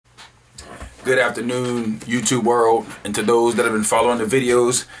Good afternoon, YouTube world, and to those that have been following the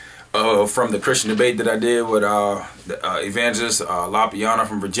videos from the Christian debate that I did with the evangelist Lapiana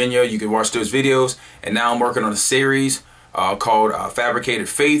from Virginia. You can watch those videos, and now I'm working on a series called Fabricated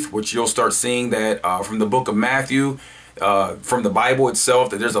Faith, which you'll start seeing that from the book of Matthew, from the Bible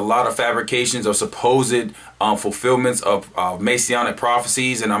itself, that there's a lot of fabrications of supposed fulfillments of messianic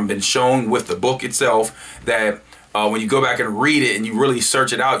prophecies, and I've been shown with the book itself that when you go back and read it and you really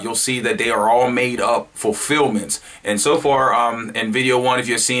search it out, you'll see that they are all made up fulfillments. And so far in video 1, if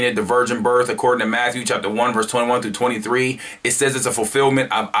you've seen it, the virgin birth, according to Matthew chapter 1, verse 21 through 23, it says it's a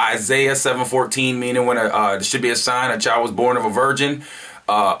fulfillment of Isaiah 7:14, meaning when there should be a sign, a child was born of a virgin.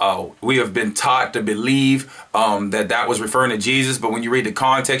 We have been taught to believe that was referring to Jesus, but when you read the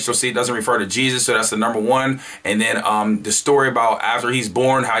context, you'll see it doesn't refer to Jesus, so that's the number one. And then the story about after he's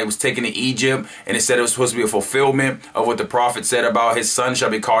born, how he was taken to Egypt, and it said it was supposed to be a fulfillment of what the prophet said about his son shall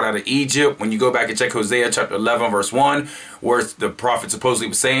be called out of Egypt. When you go back and check Hosea chapter 11, verse 1, where the prophet supposedly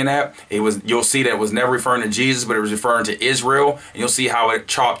was saying that, you'll see that it was never referring to Jesus, but it was referring to Israel, and you'll see how it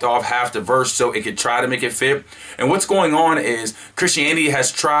chopped off half the verse so it could try to make it fit. And what's going on is Christianity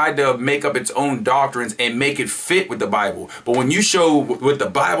has tried to make up its own doctrines and make it fit with the Bible. But when you show what the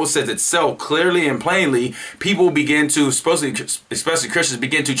Bible says itself clearly and plainly, people begin to, especially Christians,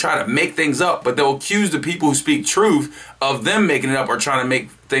 begin to try to make things up, but they'll accuse the people who speak truth of them making it up or trying to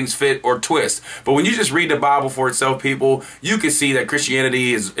make things fit or twist. But when you just read the Bible for itself, people, you can see that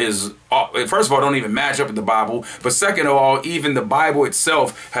Christianity is first of all, don't even match up with the Bible, but second of all, even the Bible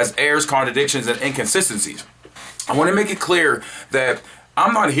itself has errors, contradictions, and inconsistencies. I want to make it clear that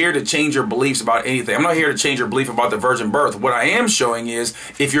I'm not here to change your beliefs about anything. I'm not here to change your belief about the virgin birth. What I am showing is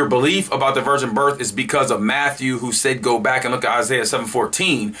if your belief about the virgin birth is because of Matthew, who said go back and look at Isaiah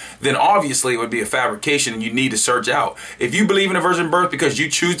 7:14, then obviously it would be a fabrication and you need to search out. If you believe in a virgin birth because you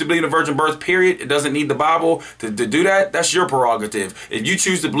choose to believe in a virgin birth, period, it doesn't need the Bible to do that. That's your prerogative. If you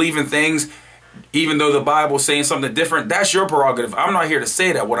choose to believe in things even though the Bible is saying something different, that's your prerogative. I'm not here to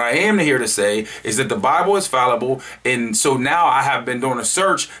say that. What I am here to say is that the Bible is fallible. And so now I have been doing a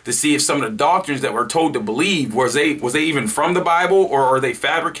search to see if some of the doctrines that we're told to believe, was they even from the Bible, or are they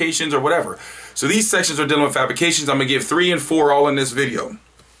fabrications or whatever? So these sections are dealing with fabrications. I'm going to give 3 and 4 all in this video.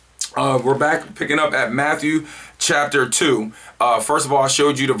 We're back picking up at Matthew chapter 2. First of all, I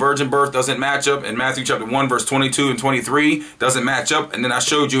showed you the virgin birth doesn't match up in Matthew chapter 1, verse 22 and 23. Doesn't match up. And then I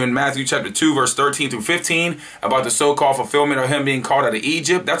showed you in Matthew chapter 2, verse 13 through 15 about the so-called fulfillment of him being called out of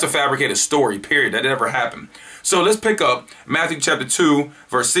Egypt. That's a fabricated story, period. That never happened. So let's pick up Matthew chapter 2,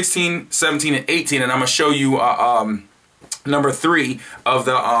 verse 16, 17, and 18. And I'm going to show you number 3 of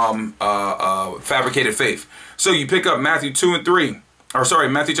the fabricated faith. So you pick up Matthew 2 and 3.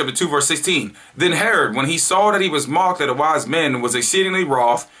 Matthew chapter 2, verse 16. Then Herod, when he saw that he was mocked at the wise men, was exceedingly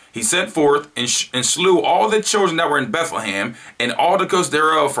wroth. He sent forth and slew all the children that were in Bethlehem, and all the coast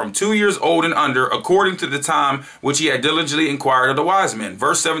thereof from 2 years old and under, according to the time which he had diligently inquired of the wise men.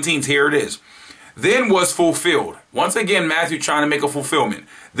 Verse 17, here it is. Then was fulfilled. Once again, Matthew trying to make a fulfillment.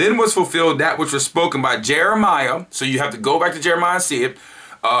 Then was fulfilled that which was spoken by Jeremiah. So you have to go back to Jeremiah and see it.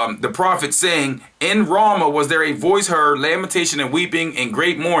 The prophet saying, in Ramah was there a voice heard, lamentation and weeping and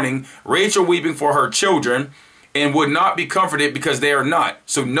great mourning, Rachel weeping for her children, and would not be comforted because they are not.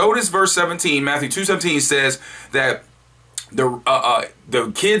 So notice verse 17, Matthew 2:17 says that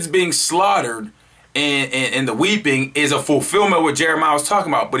the kids being slaughtered and the weeping is a fulfillment of what Jeremiah was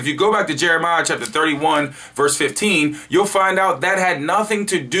talking about. But if you go back to Jeremiah chapter 31, verse 15, you'll find out that had nothing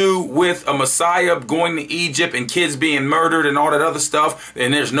to do with a Messiah going to Egypt and kids being murdered and all that other stuff.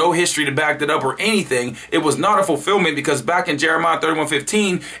 And there's no history to back that up or anything. It was not a fulfillment because back in Jeremiah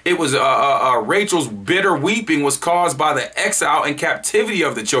 31:15, it was Rachel's bitter weeping was caused by the exile and captivity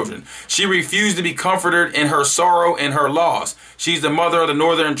of the children. She refused to be comforted in her sorrow and her loss. She's the mother of the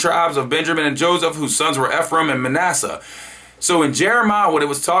northern tribes of Benjamin and Joseph, whose sons were Ephraim and Manasseh. So in Jeremiah, when it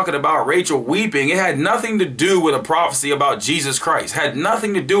was talking about Rachel weeping, it had nothing to do with a prophecy about Jesus Christ. Had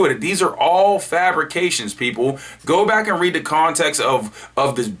nothing to do with it. These are all fabrications, people. Go back and read the context of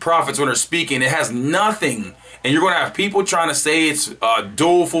the prophets when they're speaking. It has nothing. And you're going to have people trying to say it's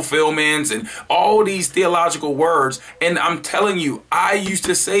dual fulfillments and all these theological words. And I'm telling you, I used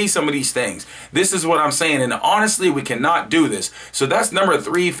to say some of these things. This is what I'm saying. And honestly, we cannot do this. So that's number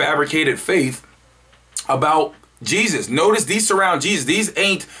 3, fabricated faith about Jesus. Notice these surround Jesus. These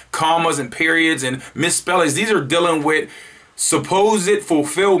ain't commas and periods and misspellings. These are dealing with supposed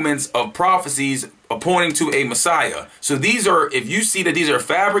fulfillments of prophecies pointing to a Messiah. So these are, if you see that these are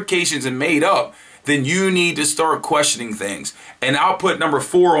fabrications and made up, then you need to start questioning things. And I'll put number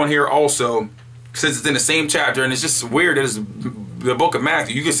 4 on here also, since it's in the same chapter, and it's just weird that it's the book of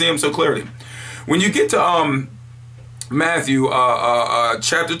Matthew. You can see them so clearly. When you get to Matthew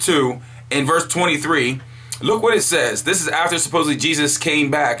chapter 2 and verse 23, look what it says. This is after supposedly Jesus came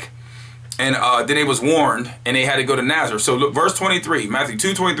back, and then it was warned, and they had to go to Nazareth. So look, verse 23, Matthew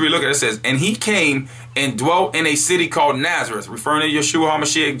 2:23, look at it. It says, and he came and dwelt in a city called Nazareth, referring to Yeshua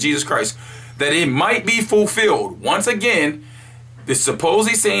HaMashiach, Jesus Christ, that it might be fulfilled. Once again, it's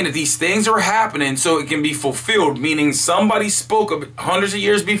supposedly saying that these things are happening so it can be fulfilled, meaning somebody spoke of it hundreds of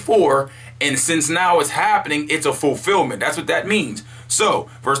years before, and since now it's happening, it's a fulfillment. That's what that means. So,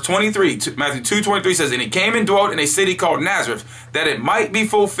 verse 23, Matthew 2:23 says, and he came and dwelt in a city called Nazareth, that it might be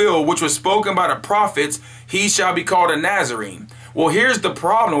fulfilled, which was spoken by the prophets, he shall be called a Nazarene. Well, here's the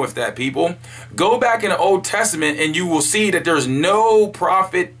problem with that, people. Go back in the Old Testament and you will see that there's no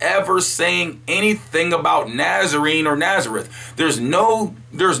prophet ever saying anything about Nazarene or Nazareth. There's no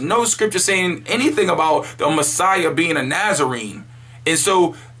scripture saying anything about the Messiah being a Nazarene. And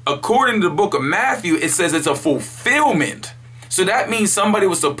so, according to the book of Matthew, it says it's a fulfillment. So that means somebody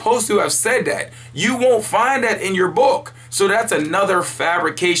was supposed to have said that. You won't find that in your book. So that's another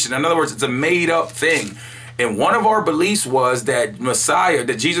fabrication. In other words, it's a made up thing. And one of our beliefs was that Messiah,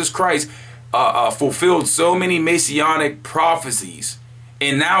 that Jesus Christ, fulfilled so many messianic prophecies.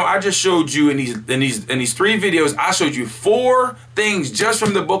 And now I just showed you in these 3 videos, I showed you 4 things just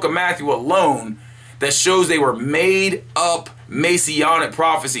from the book of Matthew alone that shows they were made up messianic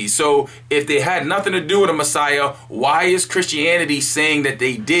prophecies. So if they had nothing to do with the Messiah, why is Christianity saying that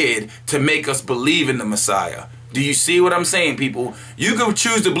they did to make us believe in the Messiah? Do you see what I'm saying, people? You can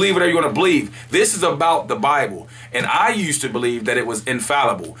choose to believe whatever you want to believe. This is about the Bible. And I used to believe that it was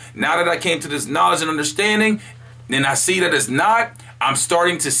infallible. Now that I came to this knowledge and understanding, and I see that it's not, I'm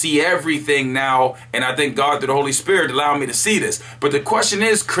starting to see everything now. And I thank God through the Holy Spirit allowing me to see this. But the question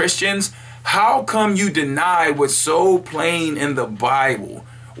is, Christians, how come you deny what's so plain in the Bible?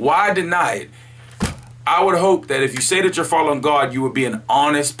 Why deny it? I would hope that if you say that you're following God, you would be an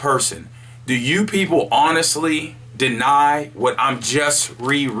honest person. Do you people honestly deny what I'm just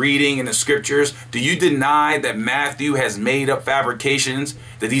rereading in the scriptures? Do you deny that Matthew has made up fabrications,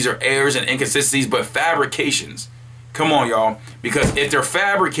 that these are errors and inconsistencies, but fabrications? Come on, y'all. Because if they're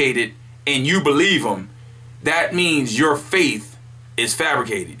fabricated and you believe them, that means your faith is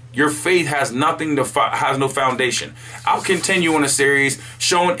fabricated. Your faith has nothing to has no foundation. I'll continue on a series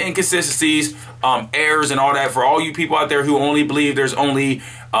showing inconsistencies, errors, and all that for all you people out there who only believe there's only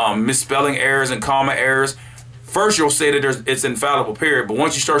misspelling errors and comma errors. First, you'll say that it's infallible, period. But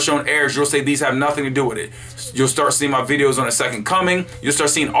once you start showing errors, you'll say these have nothing to do with it. You'll start seeing my videos on the second coming. You'll start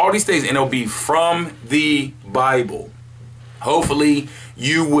seeing all these things, and it'll be from the Bible. Hopefully,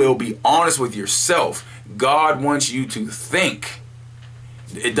 you will be honest with yourself. God wants you to think.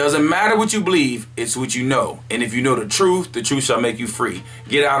 It doesn't matter what you believe, it's what you know. And if you know the truth shall make you free.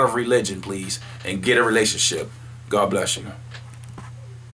 Get out of religion, please, and get a relationship. God bless you.